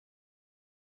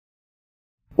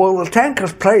Well, the tank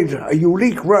has played a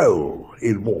unique role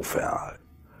in warfare.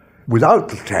 Without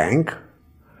the tank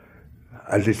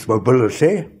and its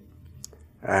mobility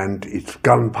and its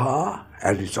gun power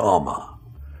and its armour,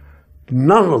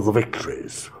 none of the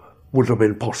victories would have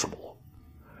been possible.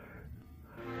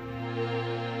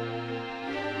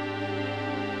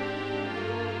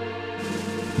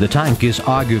 The tank is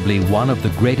arguably one of the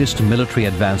greatest military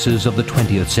advances of the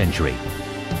 20th century.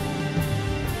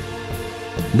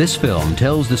 This film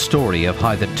tells the story of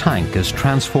how the tank has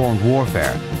transformed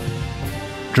warfare,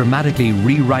 dramatically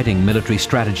rewriting military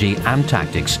strategy and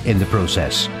tactics in the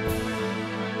process.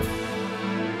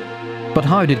 But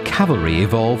how did cavalry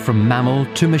evolve from mammal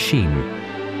to machine?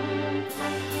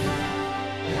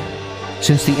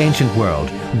 Since the ancient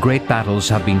world, great battles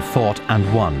have been fought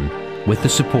and won with the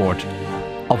support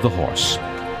of the horse.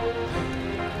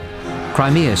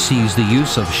 Crimea sees the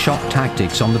use of shock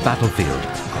tactics on the battlefield.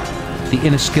 The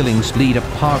Inniskillings lead a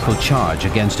powerful charge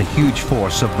against a huge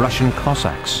force of Russian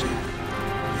Cossacks.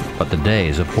 But the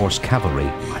days of horse cavalry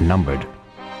are numbered.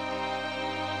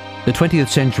 The 20th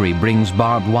century brings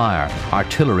barbed wire,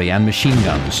 artillery and machine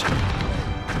guns.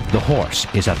 The horse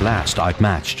is at last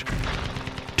outmatched.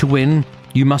 To win,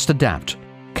 you must adapt.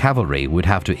 Cavalry would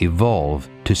have to evolve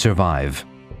to survive.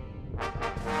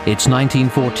 It's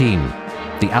 1914.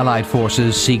 The Allied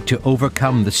forces seek to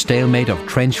overcome the stalemate of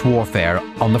trench warfare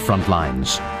on the front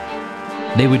lines.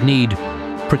 They would need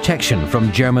protection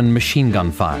from German machine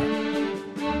gun fire,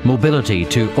 mobility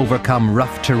to overcome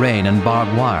rough terrain and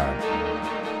barbed wire,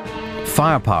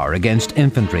 firepower against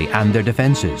infantry and their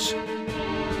defenses.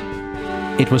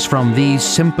 It was from these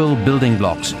simple building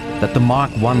blocks that the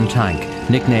Mark I tank,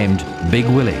 nicknamed Big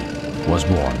Willie, was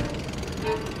born.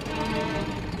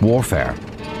 Warfare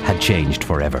had changed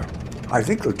forever. I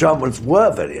think the Germans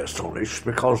were very astonished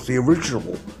because the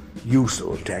original use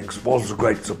of the tanks was a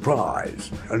great surprise.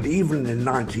 And even in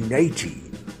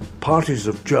 1918, parties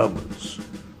of Germans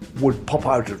would pop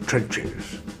out of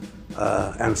trenches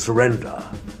and surrender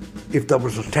if there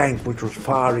was a tank which was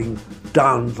firing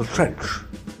down the trench.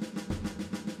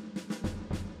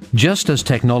 Just as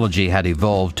technology had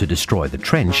evolved to destroy the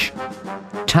trench,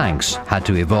 tanks had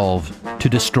to evolve to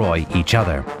destroy each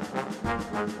other.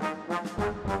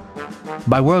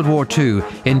 By World War II,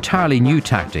 entirely new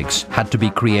tactics had to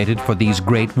be created for these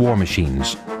great war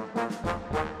machines.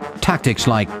 Tactics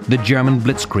like the German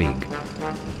Blitzkrieg,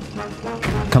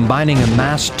 combining a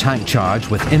mass tank charge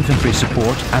with infantry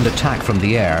support and attack from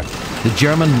the air, the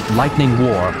German Lightning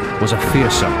War was a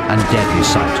fearsome and deadly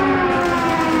sight.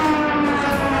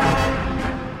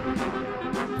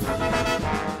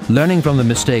 Learning from the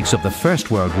mistakes of the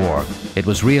First World War, it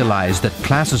was realized that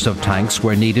classes of tanks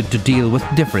were needed to deal with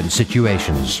different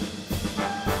situations.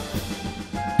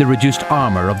 The reduced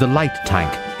armor of the light tank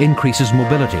increases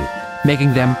mobility,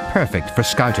 making them perfect for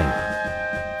scouting.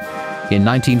 In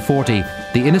 1940,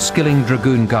 the Inniskilling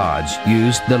Dragoon Guards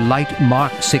used the light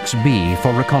Mark 6B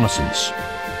for reconnaissance.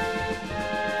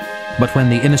 But when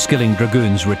the Inniskilling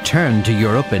Dragoons returned to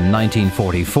Europe in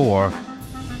 1944,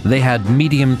 they had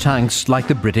medium tanks like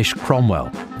the British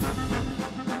Cromwell.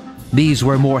 These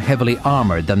were more heavily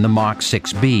armoured than the Mark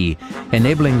 6B,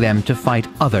 enabling them to fight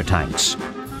other tanks.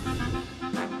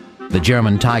 The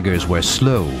German Tigers were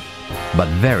slow, but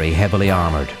very heavily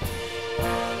armoured.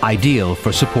 Ideal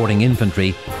for supporting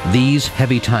infantry, these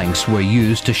heavy tanks were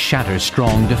used to shatter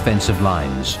strong defensive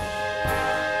lines.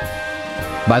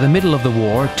 By the middle of the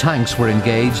war, tanks were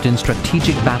engaged in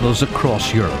strategic battles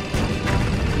across Europe.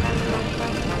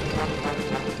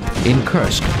 In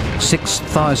Kursk,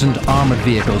 6,000 armoured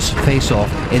vehicles face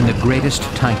off in the greatest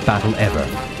tank battle ever.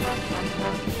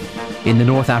 In the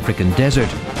North African desert,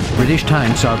 British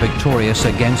tanks are victorious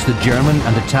against the German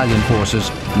and Italian forces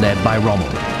led by Rommel.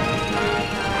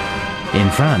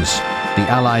 In France, the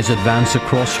Allies advance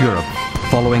across Europe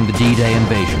following the D-Day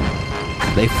invasion.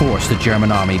 They force the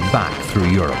German army back through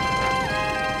Europe.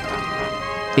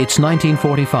 It's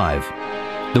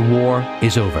 1945. The war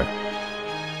is over.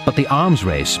 But the arms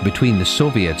race between the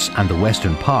Soviets and the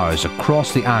Western powers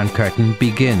across the Iron Curtain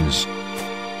begins.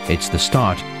 It's the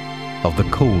start of the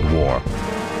Cold War.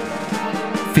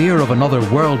 Fear of another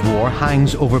world war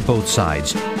hangs over both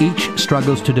sides. Each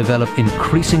struggles to develop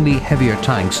increasingly heavier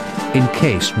tanks in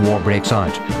case war breaks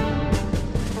out.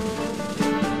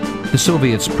 The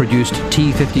Soviets produced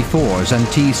T-54s and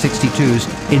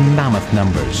T-62s in mammoth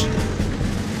numbers.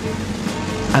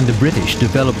 And the British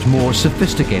developed more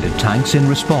sophisticated tanks in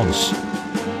response.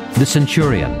 The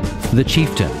Centurion, the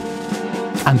Chieftain,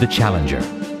 and the Challenger.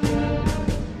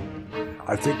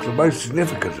 I think the most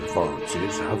significant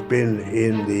advances have been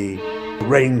in the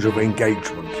range of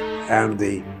engagement and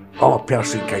the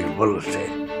armor-piercing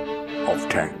capability. of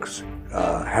tanks.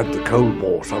 Had the Cold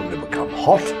War suddenly become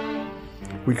hot,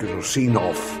 we could have seen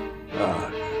off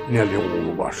nearly all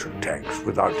the Russian tanks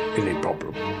without any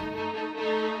problem.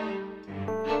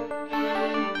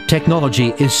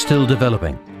 Technology is still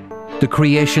developing. The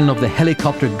creation of the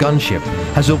helicopter gunship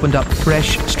has opened up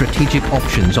fresh strategic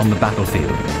options on the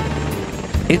battlefield.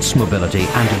 Its mobility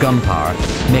and gun power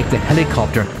make the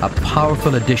helicopter a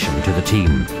powerful addition to the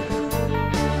team.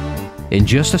 In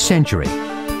just a century,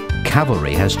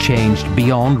 cavalry has changed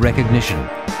beyond recognition.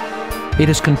 It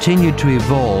has continued to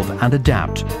evolve and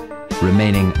adapt,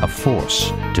 remaining a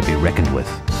force to be reckoned with.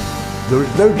 There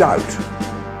is no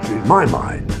doubt in my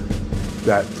mind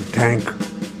that the tank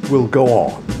will go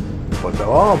on, but there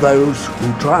are those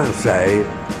who try and say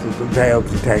that the day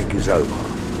of the tank is over.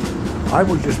 I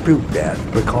would dispute that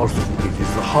because it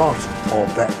is the heart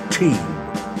of that team,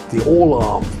 the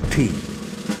all-armed team,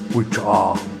 which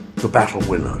are the battle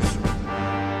winners.